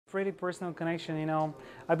pretty personal connection, you know.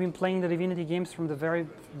 I've been playing the Divinity games from the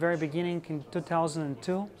very beginning in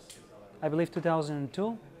 2002. I believe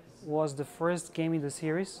 2002 was the first game in the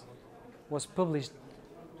series, was published,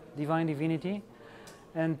 Divine Divinity.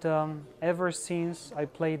 And ever since I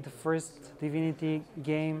played the first Divinity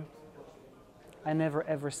game, I never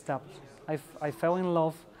ever stopped. I fell in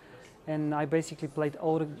love, and I basically played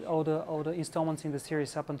all the installments in the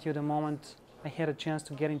series up until the moment I had a chance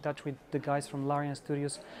to get in touch with the guys from Larian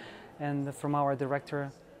Studios and from our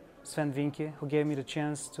director Sven Vinke, who gave me the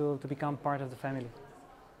chance to become part of the family.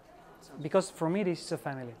 Because for me this is a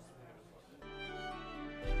family.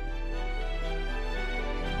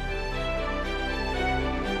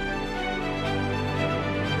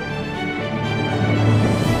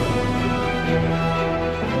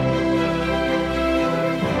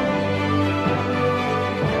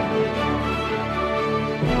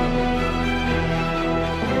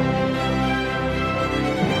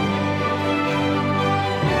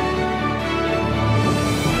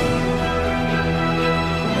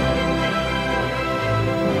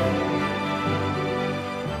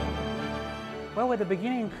 Well, at the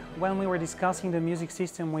beginning, when we were discussing the music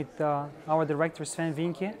system with our director Sven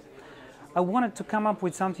Vinke, I wanted to come up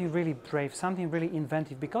with something really brave, something really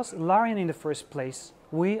inventive, because Larian in the first place,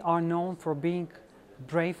 we are known for being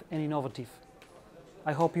brave and innovative.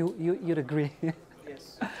 I hope you'd agree.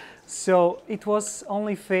 Yes. So it was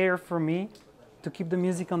only fair for me to keep the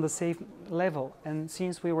music on the same level, and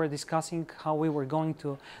since we were discussing how we were going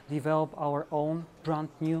to develop our own brand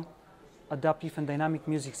new adaptive and dynamic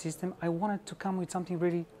music system, I wanted to come with something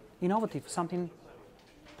really innovative, something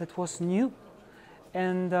that was new.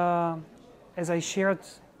 And as I shared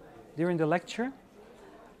during the lecture,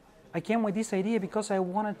 I came with this idea because I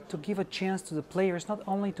wanted to give a chance to the players not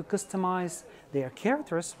only to customize their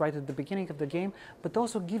characters right at the beginning of the game, but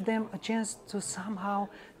also give them a chance to somehow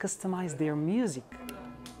customize their music.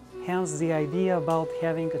 Hence the idea about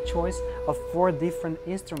having a choice of 4 different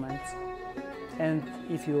instruments. And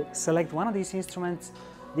if you select one of these instruments,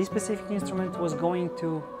 this specific instrument was going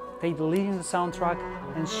to take the lead in the soundtrack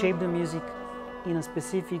and shape the music in a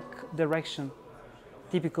specific direction,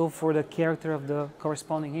 typical for the character of the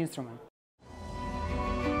corresponding instrument.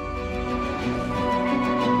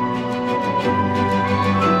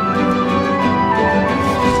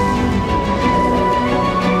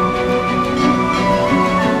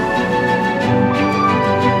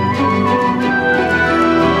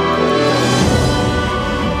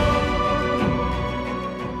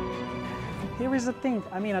 Here is the thing,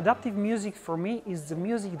 I mean, adaptive music for me is the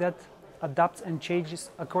music that adapts and changes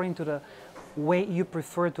according to the way you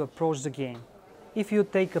prefer to approach the game. If you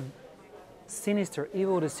take a sinister,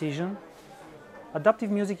 evil decision, adaptive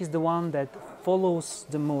music is the one that follows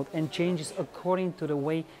the mood and changes according to the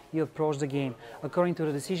way you approach the game, according to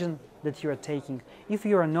the decision that you are taking. If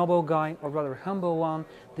you're a noble guy, or rather humble one,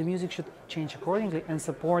 the music should change accordingly and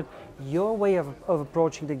support your way of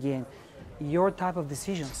approaching the game, your type of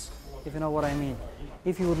decisions, if you know what I mean.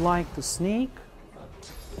 If you would like to sneak,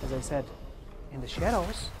 as I said, in the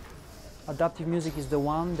shadows, adaptive music is the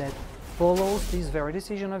one that follows this very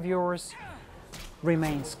decision of yours,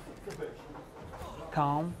 remains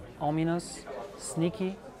calm, ominous,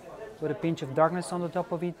 sneaky, with a pinch of darkness on the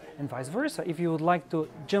top of it, and vice versa. If you would like to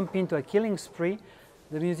jump into a killing spree,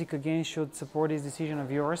 the music again should support this decision of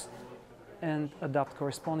yours and adapt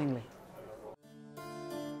correspondingly.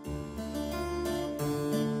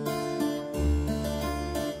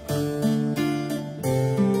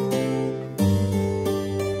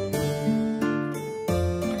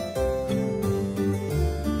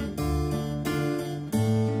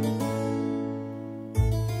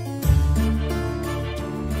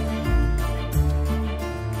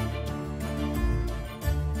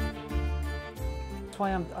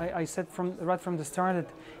 Why I said right from the start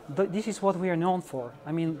that this is what we are known for.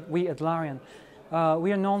 I mean, we at Larian,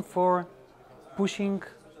 we are known for pushing,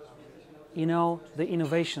 you know, the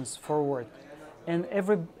innovations forward. And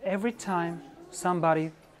every time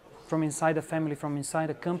somebody from inside the family, from inside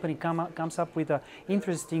a company comes up with an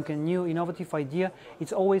interesting and new innovative idea,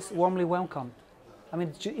 it's always warmly welcomed. I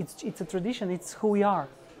mean, it's a tradition, it's who we are.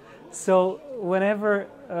 So whenever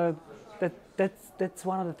that's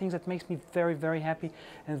one of the things that makes me very, very happy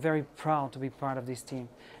and very proud to be part of this team.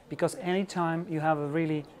 Because anytime you have a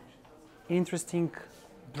really interesting,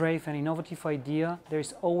 brave and innovative idea,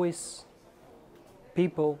 there's always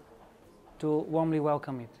people to warmly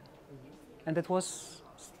welcome it. And that was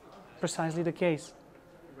precisely the case.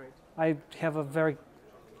 I have a very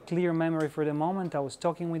clear memory for the moment. I was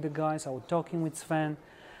talking with the guys, I was talking with Sven,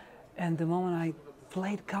 and the moment I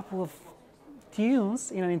played a couple of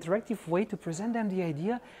tunes in an interactive way to present them the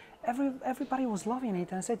idea, everybody was loving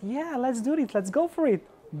it and said, yeah, let's do it, let's go for it,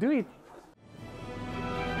 do it.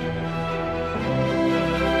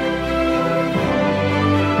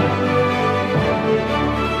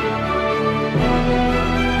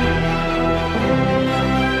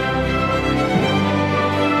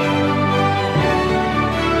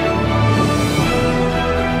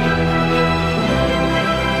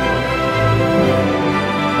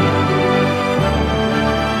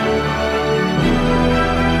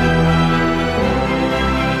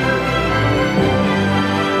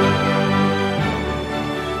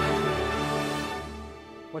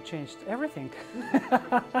 What changed? Everything.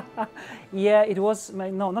 Yeah, it was,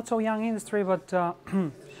 no, not so young industry, but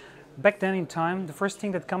back then in time, the first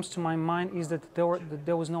thing that comes to my mind is that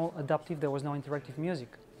there was no adaptive, there was no interactive music.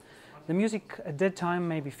 The music at that time,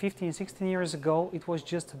 maybe 15, 16 years ago, it was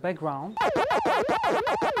just a background,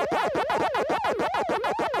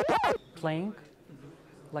 playing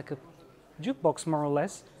like a jukebox more or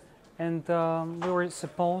less, and we were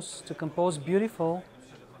supposed to compose beautiful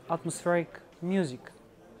atmospheric music.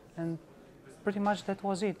 And pretty much that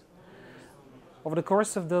was it. Over the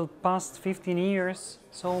course of the past 15 years,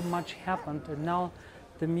 so much happened, and now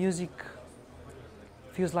the music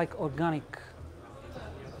feels like organic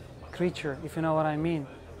creature, if you know what I mean.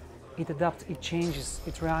 It adapts, it changes,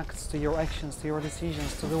 it reacts to your actions, to your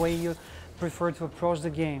decisions, to the way you prefer to approach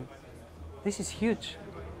the game. This is huge.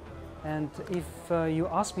 And if you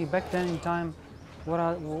ask me back then in time what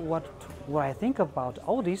I think about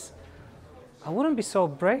all this, I wouldn't be so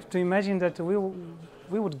brave to imagine that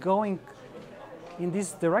we would go in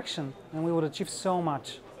this direction and we would achieve so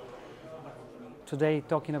much. Today,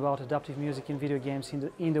 talking about adaptive music in video games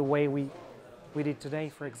in the way we did today,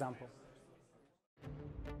 for example.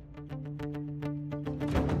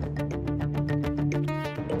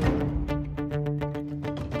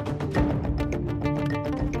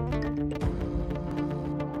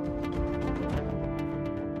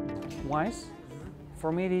 Wise?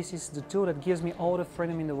 For me, this is the tool that gives me all the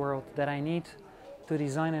freedom in the world that I need to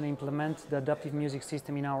design and implement the adaptive music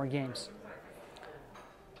system in our games.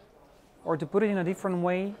 Or to put it in a different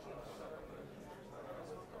way,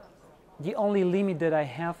 the only limit that I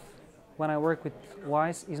have when I work with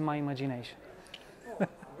Wise is my imagination.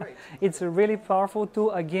 It's a really powerful tool.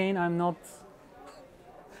 Again, I'm not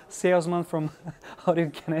salesman from Audio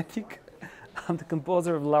Kinetic. I'm the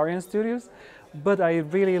composer of Larian Studios. But I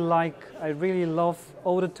really love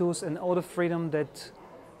all the tools and all the freedom that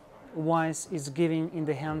Wise is giving in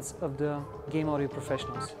the hands of the game audio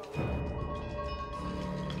professionals.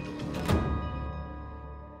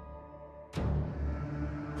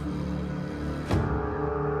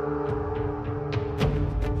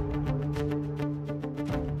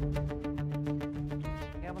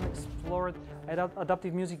 We haven't explored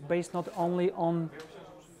adaptive music based not only on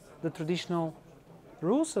the traditional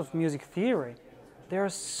rules of music theory. There are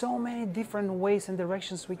so many different ways and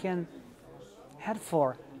directions we can head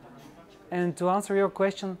for. And to answer your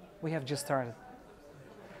question, we have just started.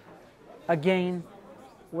 Again,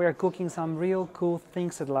 we're cooking some real cool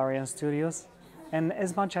things at Larian Studios. And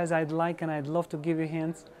as much as I'd like and I'd love to give you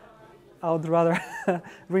hints, I would rather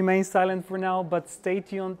remain silent for now, but stay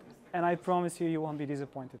tuned and I promise you, you won't be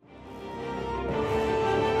disappointed.